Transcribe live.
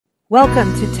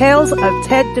Welcome to Tales of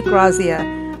Ted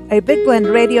DeGrazia, a Big Blend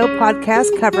radio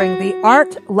podcast covering the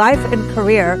art, life, and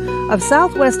career of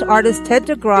Southwest artist Ted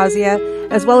DeGrazia,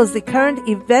 as well as the current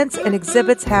events and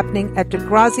exhibits happening at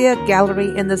DeGrazia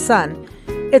Gallery in the Sun.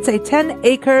 It's a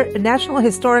 10-acre National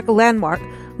Historic Landmark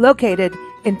located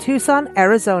in Tucson,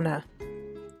 Arizona.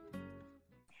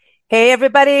 Hey,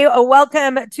 everybody.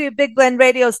 Welcome to Big Blend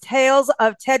Radio's Tales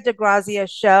of Ted DeGrazia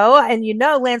show. And you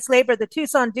know, Lance Laber, the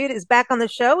Tucson dude, is back on the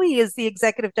show. He is the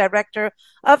executive director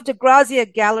of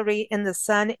DeGrazia Gallery in the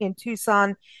Sun in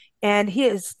Tucson. And he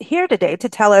is here today to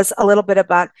tell us a little bit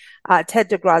about Ted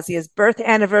DeGrazia's birth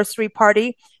anniversary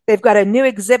party. They've got a new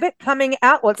exhibit coming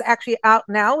out. Well, it's actually out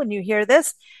now when you hear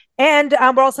this. And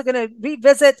we're also going to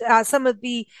revisit some of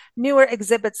the newer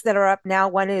exhibits that are up now.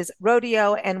 One is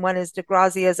Rodeo and one is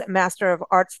DeGrazia's Master of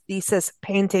Arts thesis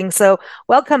painting. So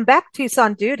welcome back,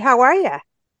 Tucson dude. How are you?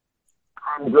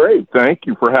 I'm great. Thank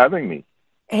you for having me.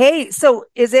 Hey, so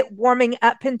is it warming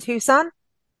up in Tucson?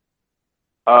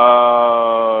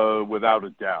 Without a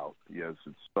doubt. Yes,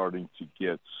 it's starting to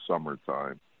get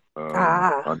summertime.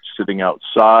 I'm sitting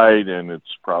outside and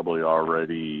it's probably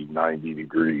already 90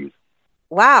 degrees.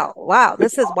 Wow.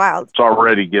 This is wild. It's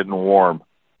already getting warm.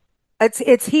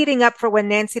 It's heating up for when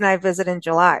Nancy and I visit in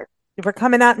July. We're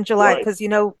coming out in July because, right, you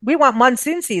know, we want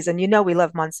monsoon season. You know, we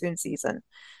love monsoon season.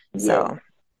 So,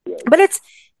 yeah. But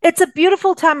it's a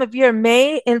beautiful time of year,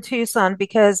 May in Tucson,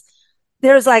 because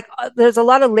there's a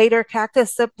lot of later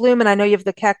cactus that bloom. And I know you have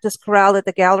the cactus corral at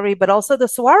the gallery, but also the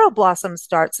saguaro blossoms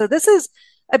start. So this is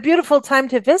a beautiful time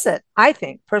to visit, I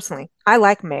think, personally. I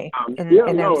like May.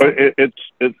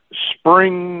 It's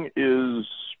spring is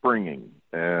springing,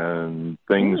 and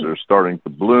things are starting to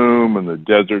bloom, and the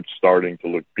desert's starting to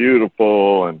look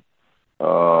beautiful, and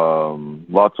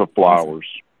lots of flowers.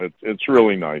 It's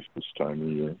really nice this time of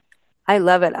year. I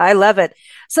love it.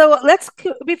 So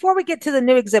before we get to the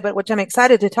new exhibit, which I'm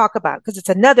excited to talk about, because it's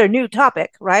another new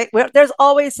topic, right? There's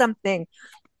always something.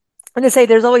 I'm going to say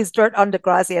there's always dirt on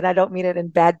DeGrazia, and I don't mean it in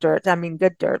bad dirt. I mean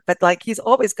good dirt, but like he's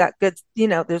always got good,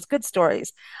 there's good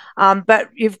stories. But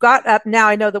you've got up now,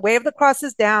 I know the Way of the Cross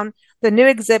is down. The new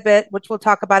exhibit, which we'll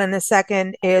talk about in a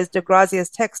second, is DeGrazia's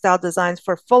Textile designs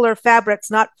for Fuller Fabrics,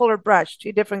 not Fuller Brush,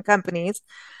 two different companies.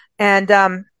 And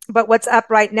but what's up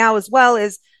right now as well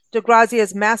is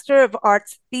DeGrazia's Master of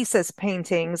Arts thesis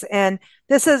paintings. And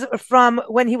this is from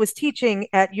when he was teaching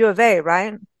at U of A,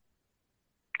 right?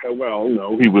 Well,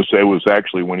 no, it was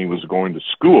actually when he was going to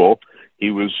school. He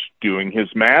was doing his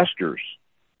master's,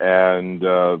 and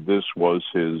this was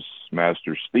his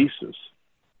master's thesis.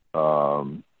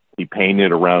 He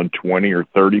painted around 20 or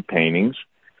 30 paintings.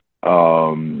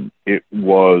 It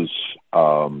was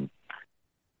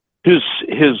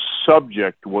his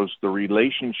subject was the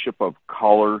relationship of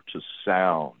color to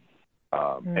sound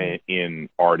in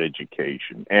art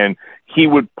education, and he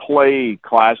would play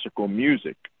classical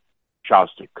music,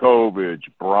 Shostakovich,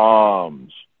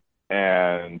 Brahms,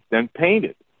 and then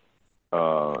painted.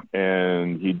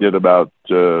 And he did about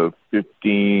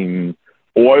 15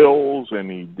 oils,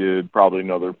 and he did probably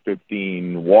another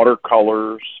 15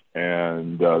 watercolors,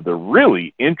 and they're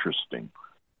really interesting.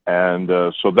 And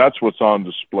so that's what's on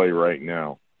display right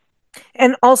now.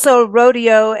 And also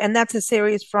Rodeo, and that's a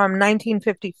series from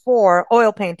 1954,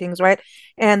 oil paintings, right?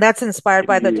 And that's inspired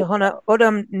by the Tohono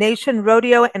O'odham Nation,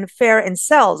 Rodeo and Fair and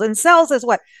Cells. And Cells is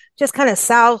what? Just kind of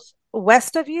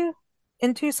southwest of you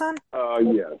in Tucson?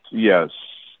 Yes.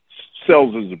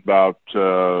 Cells is about,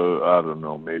 I don't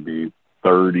know, maybe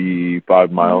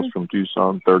 35 miles from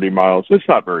Tucson, 30 miles. It's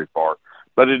not very far,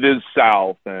 but it is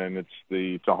south, and it's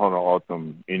the Tohono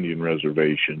O'odham Indian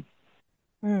Reservation.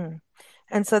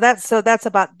 And so that's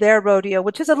about their rodeo,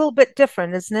 which is a little bit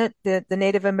different, isn't it? The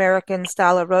Native American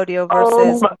style of rodeo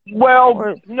versus.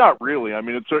 Not really. I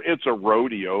mean, it's a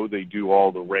rodeo. They do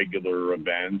all the regular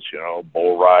events,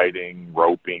 bull riding,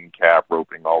 roping, cap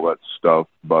roping, all that stuff.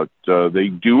 But they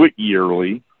do it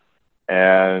yearly.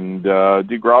 And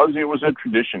DeGrazia was a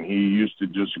tradition. He used to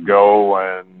just go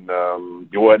and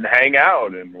hang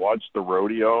out and watch the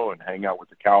rodeo and hang out with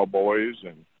the cowboys,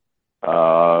 and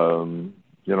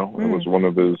it was one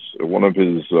of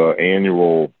his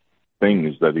annual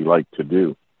things that he liked to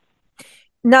do.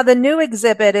 Now, the new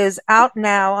exhibit is out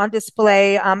now on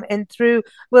display,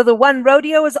 the one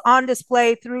Rodeo is on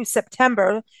display through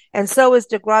September, and so is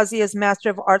DeGrazia's Master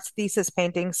of Arts thesis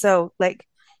painting. So,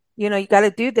 you got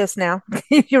to do this now.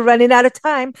 You're running out of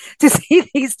time to see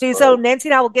these two. So Nancy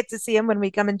and I will get to see them when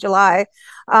we come in July.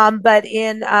 But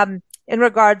in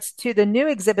regards to the new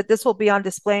exhibit, this will be on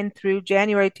display through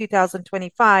January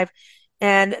 2025.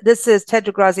 And this is Ted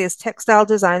DeGrazia's Textile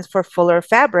designs for Fuller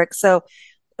Fabrics. So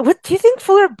What do you think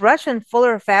Fuller Brush and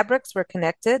Fuller Fabrics were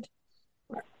connected?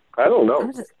 I don't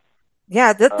know.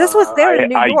 Yeah, this was there in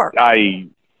New York. I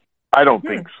don't Hmm.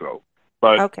 think so,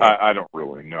 but Okay. I don't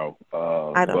really know.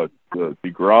 I don't. But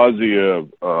DeGrazia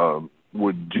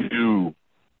would do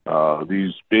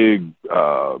these big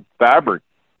fabric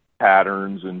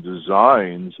patterns and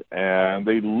designs, and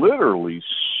they literally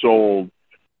sold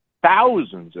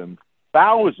thousands and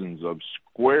thousands of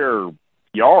square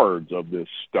yards of this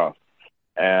stuff.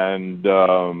 And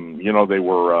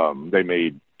they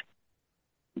made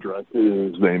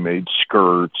dresses, they made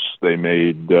skirts, they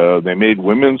made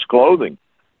women's clothing,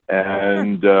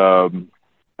 Hmm. and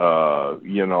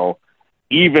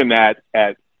even at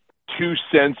 2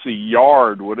 cents a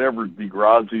yard, whatever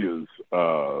DeGrazia's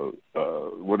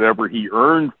whatever he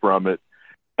earned from it,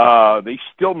 they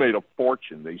still made a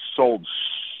fortune. They sold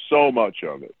so much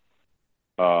of it.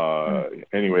 Hmm.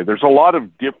 Anyway, there's a lot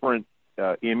of different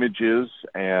images,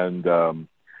 and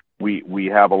we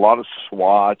have a lot of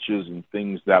swatches and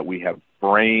things that we have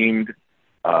framed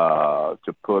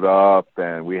to put up,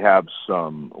 and we have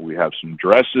some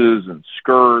dresses and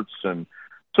skirts and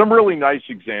some really nice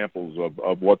examples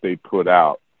of what they put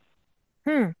out.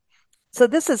 Hmm. So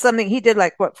this is something he did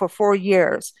like what for 4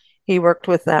 years he worked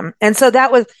with them. And so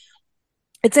that was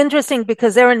it's interesting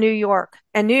because they're in New York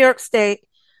and New York State.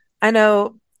 I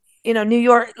know, New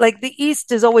York, like the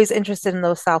East is always interested in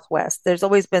those Southwest. There's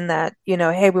always been that,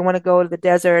 hey, we want to go to the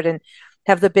desert and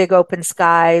have the big open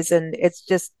skies. And it's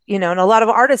just, and a lot of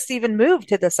artists even move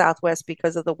to the Southwest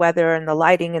because of the weather and the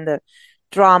lighting and the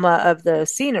drama of the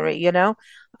scenery.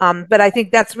 But I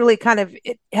think that's really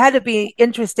it had to be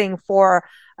interesting for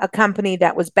a company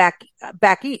that was back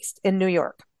east in New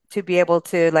York to be able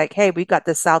to like, hey, we got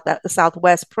the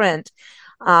Southwest print.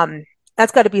 Um,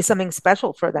 that's got to be something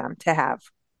special for them to have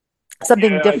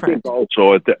something Yeah, I think different.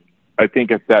 also I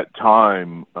think at that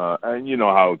time, and you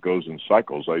know how it goes in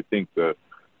cycles. I think the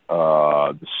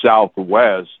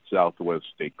Southwest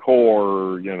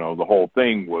decor, the whole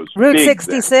thing was Route big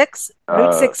then. 66, Route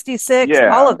Uh, 66,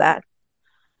 all yeah, of that.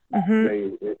 Hmm.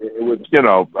 it was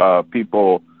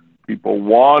people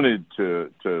wanted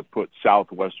to put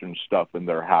Southwestern stuff in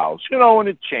their house, and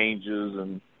it changes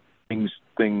and things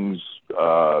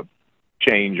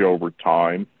change over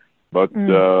time. But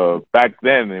Mm. back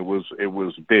then it was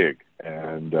big,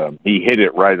 and he hit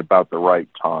it right about the right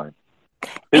time.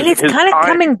 His And it's his kind of timing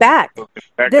coming back. was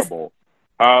This impeccable.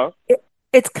 Uh, it,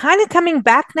 it's kind of coming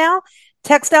back now.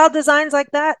 Textile designs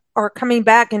like that are coming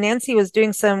back. And Nancy was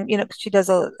doing some, 'cause she does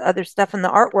other stuff in the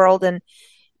art world, and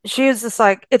she was just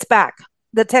like, it's back.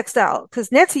 The textile,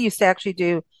 because Nancy used to actually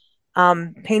do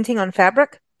painting on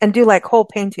fabric and do like whole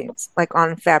paintings like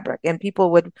on fabric, and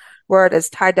people would wear it as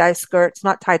tie-dye skirts,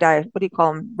 not tie-dye, what do you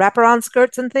call them, wrap-around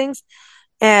skirts and things.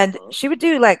 And she would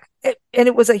do like it, and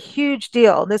it was a huge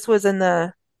deal. This was in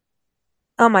the,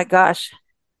 oh my gosh,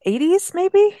 80s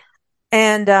maybe.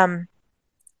 And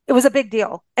it was a big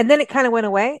deal. And then it kind of went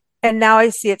away. And now I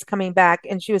see it's coming back.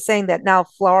 And she was saying that now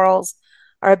florals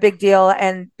are a big deal.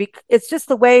 And it's just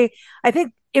the way I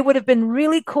think it would have been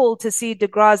really cool to see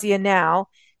DeGrazia now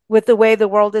with the way the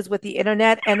world is with the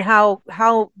internet and how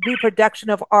reproduction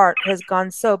of art has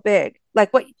gone so big.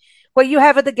 Like what you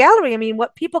have at the gallery. I mean,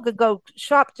 what people could go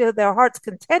shop to their heart's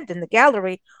content in the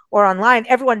gallery or online.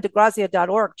 Everyone,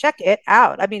 DeGrazia.org. Check it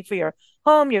out. I mean, for your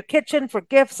home, your kitchen, for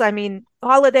gifts. I mean,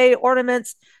 holiday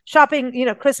ornaments, shopping,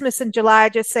 Christmas in July,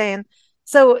 just saying.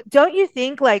 So don't you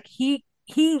think like he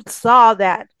saw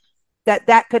that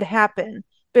could happen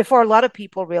before a lot of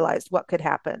people realized what could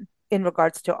happen in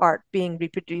regards to art being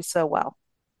reproduced so well?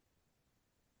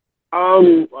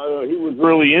 he was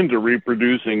really into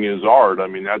reproducing his art. I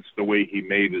mean, that's the way he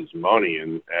made his money,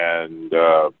 and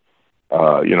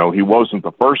he wasn't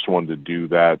the first one to do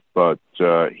that, but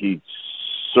he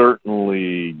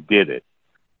certainly did it.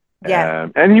 Yeah.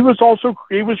 And he was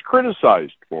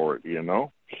criticized for it.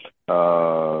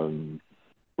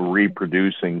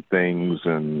 Reproducing things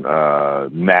and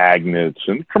magnets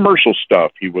and commercial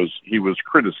stuff. He was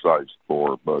criticized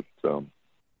for, but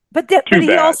But too he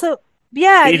bad. also,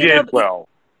 yeah, He did well.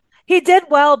 he did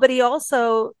well, but he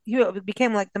also,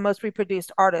 became like the most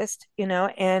reproduced artist,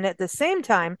 and at the same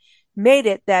time made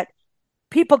it that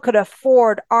people could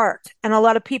afford art, and a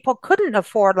lot of people couldn't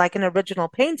afford like an original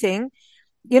painting.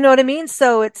 You know what I mean?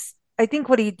 So I think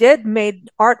what he did made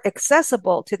art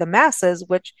accessible to the masses,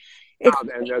 which it,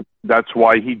 And that's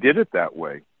why he did it that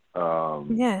way.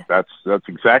 yeah, That's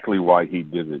exactly why he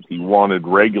did it. He wanted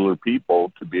regular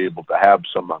people to be able to have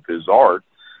some of his art,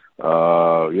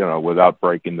 without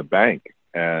breaking the bank.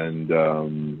 And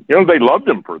they loved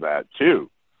him for that too.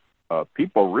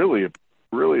 People really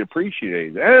really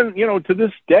appreciate it. And, you know, to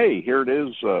this day, here it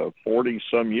is, 40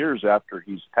 some years after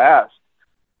he's passed.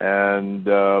 And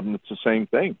it's the same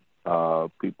thing.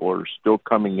 People are still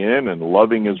coming in and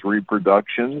loving his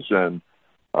reproductions. And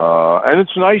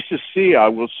it's nice to see, I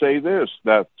will say this,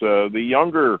 that the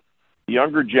younger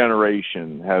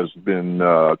generation has been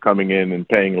coming in and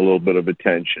paying a little bit of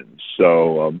attention.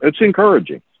 So it's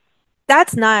encouraging.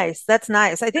 That's nice. That's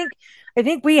nice. I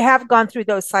think we have gone through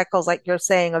those cycles, like you're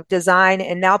saying, of design,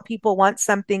 and now people want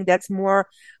something that's more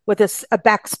with a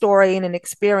backstory and an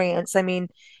experience. I mean,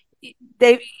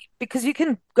 they because you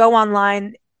can go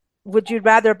online. Would you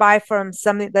rather buy from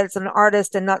something that's an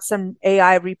artist and not some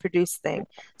AI reproduced thing?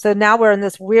 So now we're in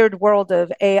this weird world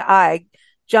of AI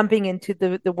jumping into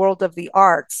the world of the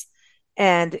arts.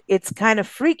 And it's kind of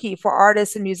freaky for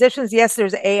artists and musicians. Yes,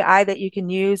 there's AI that you can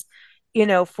use,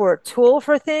 for a tool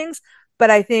for things.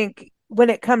 But I think when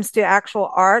it comes to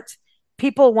actual art,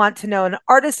 people want to know an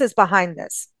artist is behind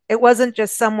this. It wasn't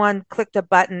just someone clicked a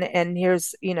button and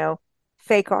here's,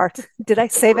 fake art. Did I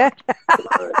say that?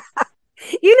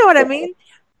 You know what I mean?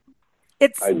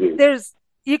 It's I do. there's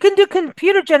You can do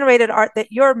computer generated art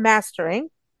that you're mastering,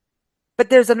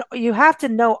 but you have to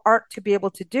know art to be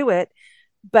able to do it.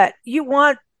 But you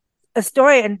want a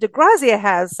story, and DeGrazia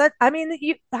has such, I mean,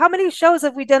 how many shows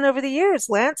have we done over the years,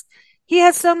 Lance? He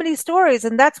has so many stories,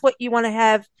 and that's what you want to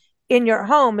have in your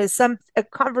home is a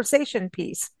conversation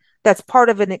piece that's part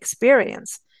of an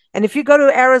experience. And if you go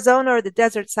to Arizona or the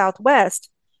desert Southwest,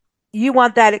 you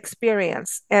want that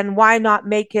experience. And why not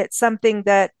make it something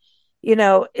that,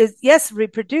 is, yes,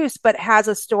 reproduced, but has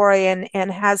a story and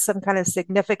has some kind of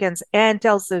significance and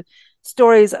tells the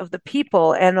stories of the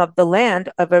people and of the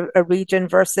land of a region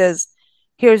versus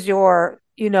here's your,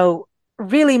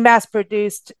 really mass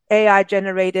produced AI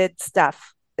generated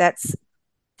stuff that's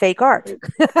fake art.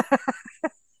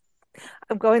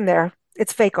 I'm going there.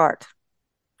 It's fake art.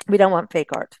 We don't want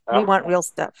fake art. We want real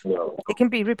stuff. No. It can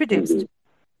be reproduced.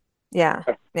 Yeah.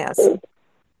 Yes.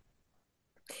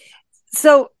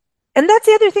 So, and that's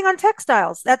the other thing on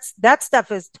textiles. That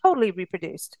stuff is totally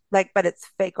reproduced. But it's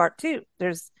fake art too.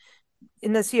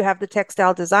 Unless you have the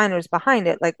textile designers behind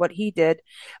it, like what he did.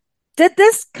 Did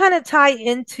this kind of tie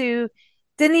into,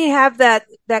 didn't he have that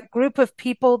group of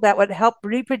people that would help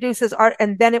reproduce his art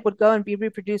and then it would go and be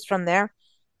reproduced from there?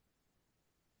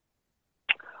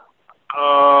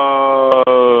 I'm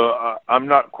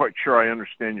not quite sure I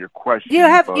understand your question, You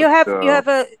had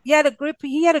a group,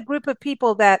 he had a group of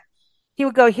people that he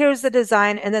would go, here's the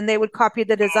design, and then they would copy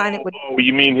the design. It would. Oh,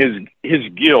 you mean his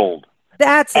guild?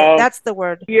 That's it. That's the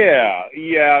word. Yeah,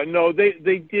 yeah. No, they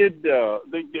did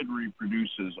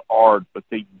reproduce his art, but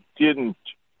they didn't.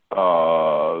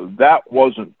 That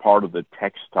wasn't part of the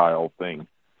textile thing.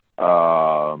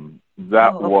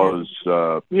 That was,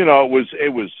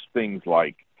 it was things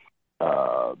like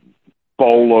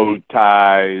bolo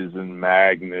ties and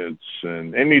magnets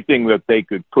and anything that they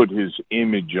could put his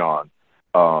image on.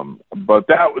 But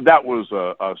that was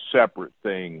a separate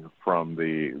thing from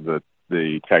the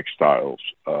textiles.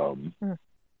 And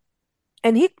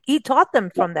he taught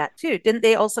them from that too. Didn't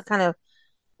they also kind of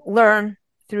learn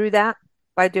through that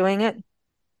by doing it?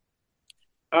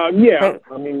 Yeah, Right.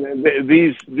 I mean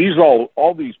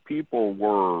all these people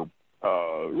were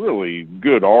really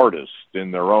good artists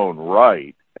in their own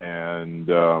right, and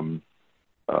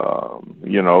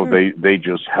they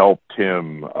just helped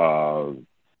him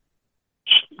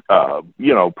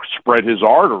spread his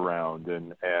art around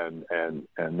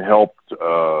and helped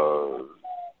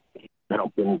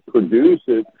him produce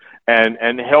it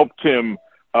and helped him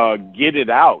get it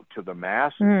out to the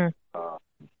masses.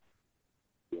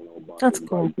 That's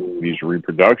cool. By doing these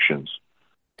reproductions.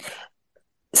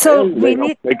 So and we they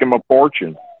need, make him a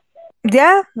fortune.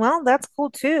 yeah, well, that's cool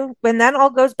too. When that all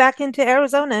goes back into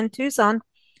Arizona and Tucson,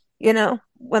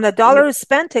 when a dollar is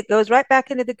spent, it goes right back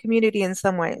into the community in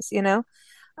some ways,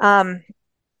 um,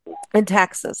 and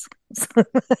taxes.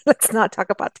 Let's not talk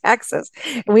about taxes.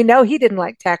 We know he didn't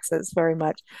like taxes very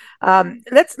much.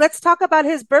 Let's talk about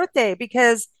his birthday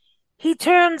because he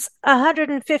turns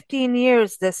 115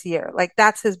 years this year. Like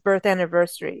that's his birth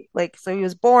anniversary. So he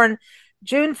was born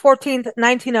June 14th,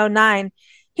 1909.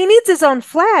 He needs his own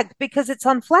flag because it's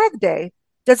on Flag Day.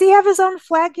 Does he have his own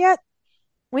flag yet?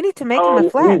 We need to make him a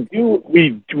flag.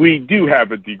 We do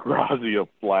have a DeGrazia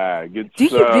flag. Do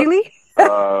you really?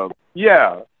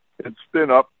 Yeah, it's been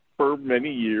up for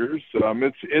many years.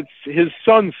 It's his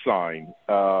sun sign,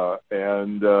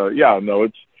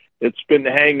 it's been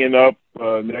hanging up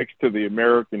next to the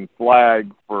American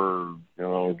flag for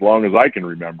as long as I can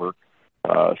remember.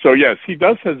 So yes, he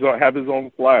does have his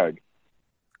own flag.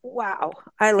 Wow.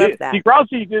 I love that.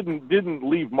 DeGrazia didn't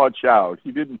leave much out.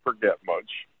 He didn't forget much.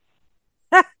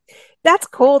 That's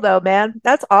cool though, man.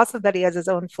 That's awesome that he has his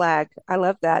own flag. I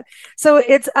love that. So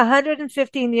it's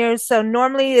 115 years. So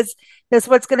normally is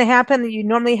what's going to happen. You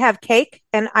normally have cake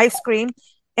and ice cream.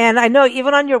 And I know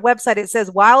even on your website it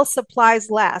says while supplies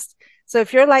last. So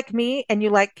if you're like me and you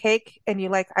like cake and you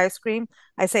like ice cream,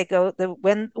 I say go the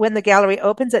when the gallery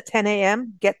opens at 10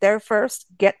 a.m., get there first,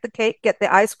 get the cake, get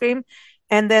the ice cream,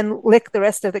 and then lick the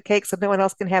rest of the cake so no one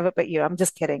else can have it but you. I'm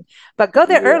just kidding. But go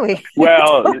there Yeah. early.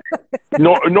 Well,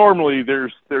 no, normally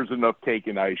there's enough cake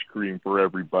and ice cream for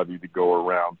everybody to go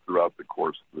around throughout the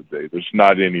course of the day. There's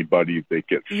not anybody that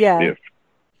gets Yeah. stiff.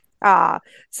 Ah,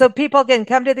 so people can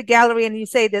come to the gallery and you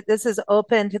say that this is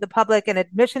open to the public and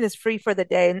admission is free for the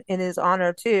day in his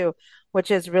honor too,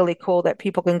 which is really cool that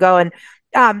people can go. And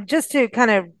just to kind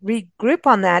of regroup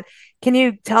on that, can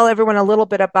you tell everyone a little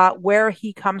bit about where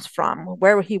he comes from,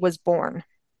 where he was born?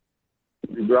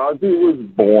 DeGrazia was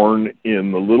born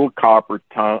in the little copper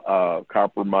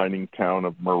mining town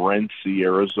of Morenci,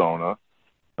 Arizona,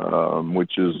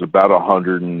 which is about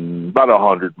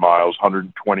 100 miles,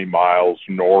 120 miles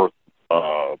north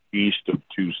east of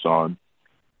Tucson,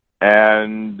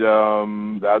 and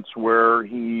that's where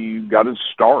he got his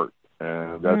start.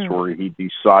 And that's Mm, where he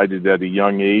decided at a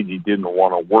young age he didn't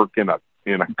want to work in a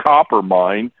copper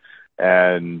mine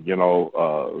and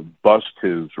bust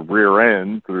his rear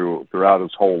end throughout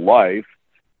his whole life.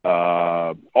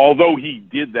 Although he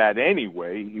did that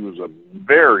anyway, he was a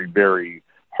very, very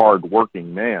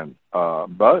hard-working man.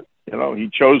 But he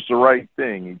chose the right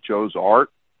thing. He chose art,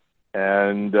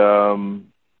 and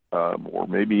or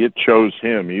maybe it chose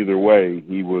him. Either way,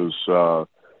 he was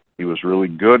really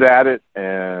good at it,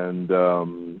 and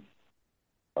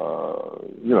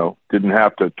didn't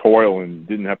have to toil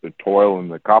in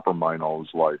the copper mine all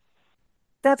his life.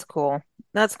 that's cool.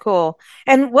 That's cool.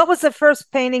 And what was the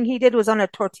first painting he did was on a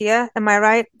tortilla? Am I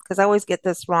right? Because I always get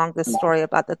this wrong, this story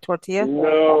about the tortilla.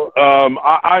 No,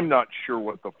 I'm not sure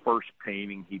what the first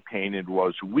painting he painted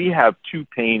was. We have two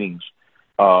paintings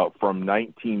from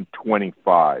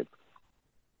 1925.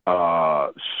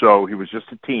 So he was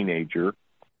just a teenager,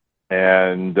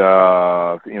 and he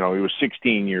was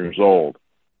 16 years old,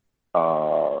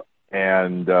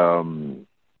 and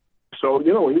so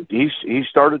he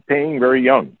started painting very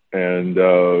young, and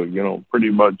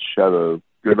pretty much had a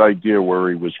good idea where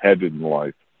he was headed in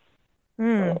life.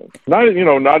 Hmm.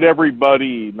 Not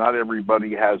everybody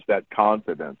has that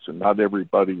confidence, and not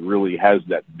everybody really has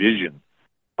that vision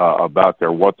about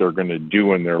what they're going to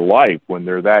do in their life when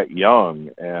they're that young.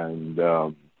 And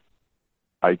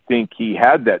I think he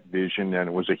had that vision, and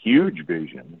it was a huge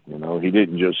vision. He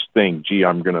didn't just think, "Gee,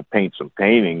 I'm going to paint some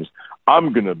paintings.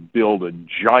 I'm going to build a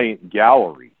giant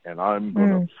gallery, and I'm going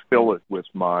Hmm. to fill it with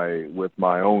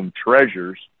my own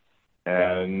treasures,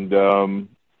 and I'm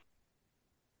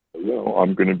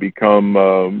going to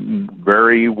become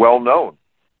very well known."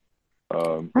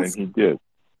 And That's he did.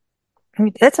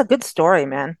 That's a good story,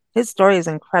 man. His story is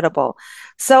incredible.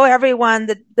 So everyone,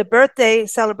 the birthday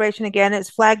celebration again is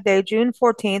Flag Day, June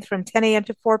 14th from 10 a.m.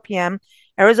 to 4 p.m.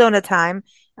 Arizona time.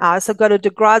 So go to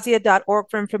DeGrazia.org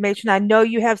for information. I know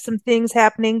you have some things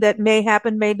happening that may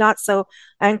happen, may not. So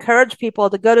I encourage people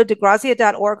to go to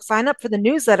DeGrazia.org, sign up for the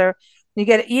newsletter. You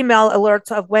get email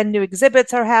alerts of when new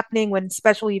exhibits are happening, when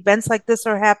special events like this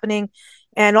are happening.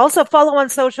 And also follow on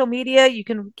social media. You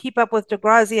can keep up with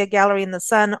DeGrazia Gallery in the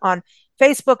Sun on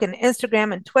Facebook and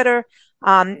Instagram and Twitter.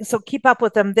 So keep up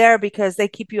with them there because they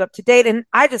keep you up to date. And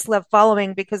I just love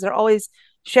following because they're always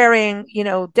sharing,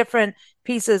 different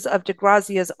pieces of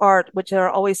DeGrazia's art, which are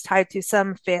always tied to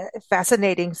some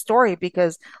fascinating story.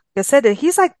 Because like I said,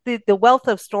 he's like the wealth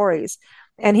of stories.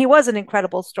 And he was an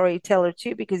incredible storyteller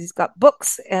too, because he's got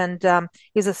books and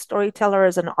he's a storyteller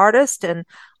as an artist. And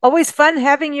always fun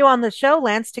having you on the show,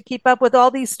 Lance, to keep up with all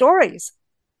these stories.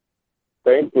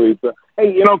 Thanks, Lisa.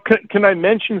 Hey, can I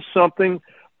mention something?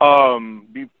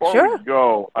 Before we Sure.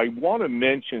 go, I want to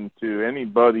mention to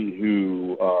anybody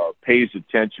who pays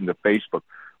attention to Facebook,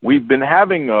 we've been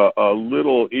having a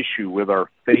little issue with our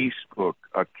Facebook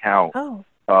account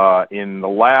Oh, in the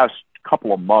last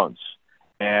couple of months.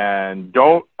 And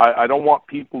I don't want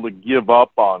people to give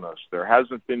up on us. There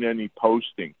hasn't been any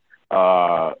posting,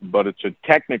 but it's a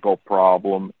technical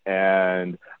problem,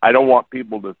 and I don't want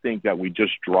people to think that we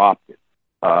just dropped it.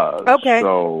 okay.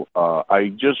 I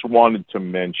just wanted to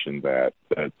mention to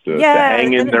Yeah,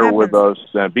 hang in it there with happens. us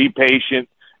and be patient,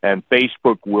 and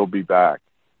Facebook will be back.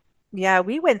 Yeah,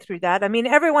 we went through that. I mean,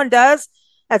 everyone does.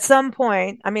 at some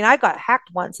point, I mean, I got hacked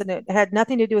once and it had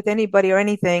nothing to do with anybody or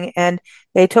anything. And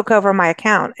they took over my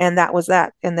account and that was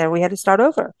that. And then we had to start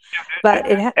over. But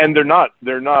and they're not,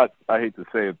 I hate to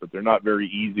say it, but they're not very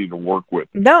easy to work with.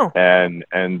 No. And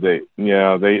they,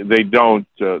 they don't,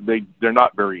 they're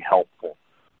not very helpful.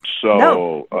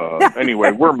 So,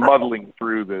 anyway, we're muddling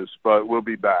through this, but we'll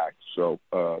be back. So,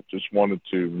 just wanted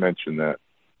to mention that.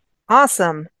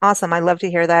 Awesome. Awesome. I love to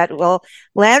hear that. Well,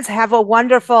 Lance, have a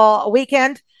wonderful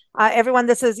weekend. Everyone,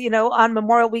 this is, on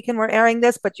Memorial Weekend, we're airing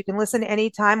this, but you can listen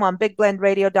anytime on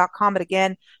bigblendradio.com. But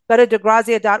again, go to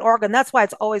DeGrazia.org. And that's why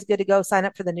it's always good to go sign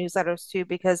up for the newsletters too,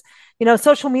 because,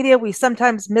 social media, we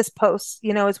sometimes miss posts,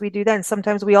 as we do that. And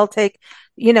sometimes we all take,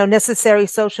 necessary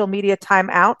social media time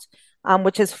out.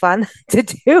 Which is fun to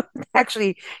do,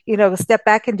 actually, step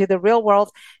back into the real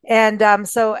world. And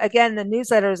so, again, the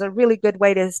newsletter is a really good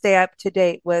way to stay up to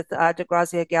date with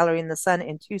DeGrazia Gallery in the Sun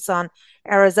in Tucson,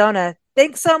 Arizona.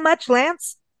 Thanks so much,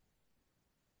 Lance.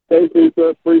 Thanks, Lisa.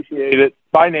 Appreciate it.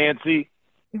 Bye, Nancy.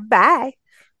 Bye.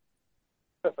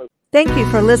 Thank you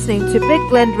for listening to Big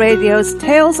Blend Radio's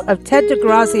Tales of Ted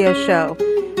DeGrazia show.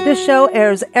 This show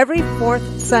airs every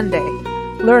fourth Sunday.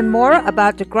 Learn more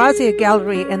about DeGrazia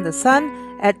Gallery in the Sun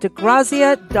at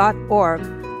DeGrazia.org.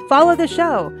 Follow the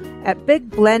show at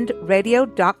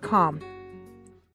bigblendradio.com.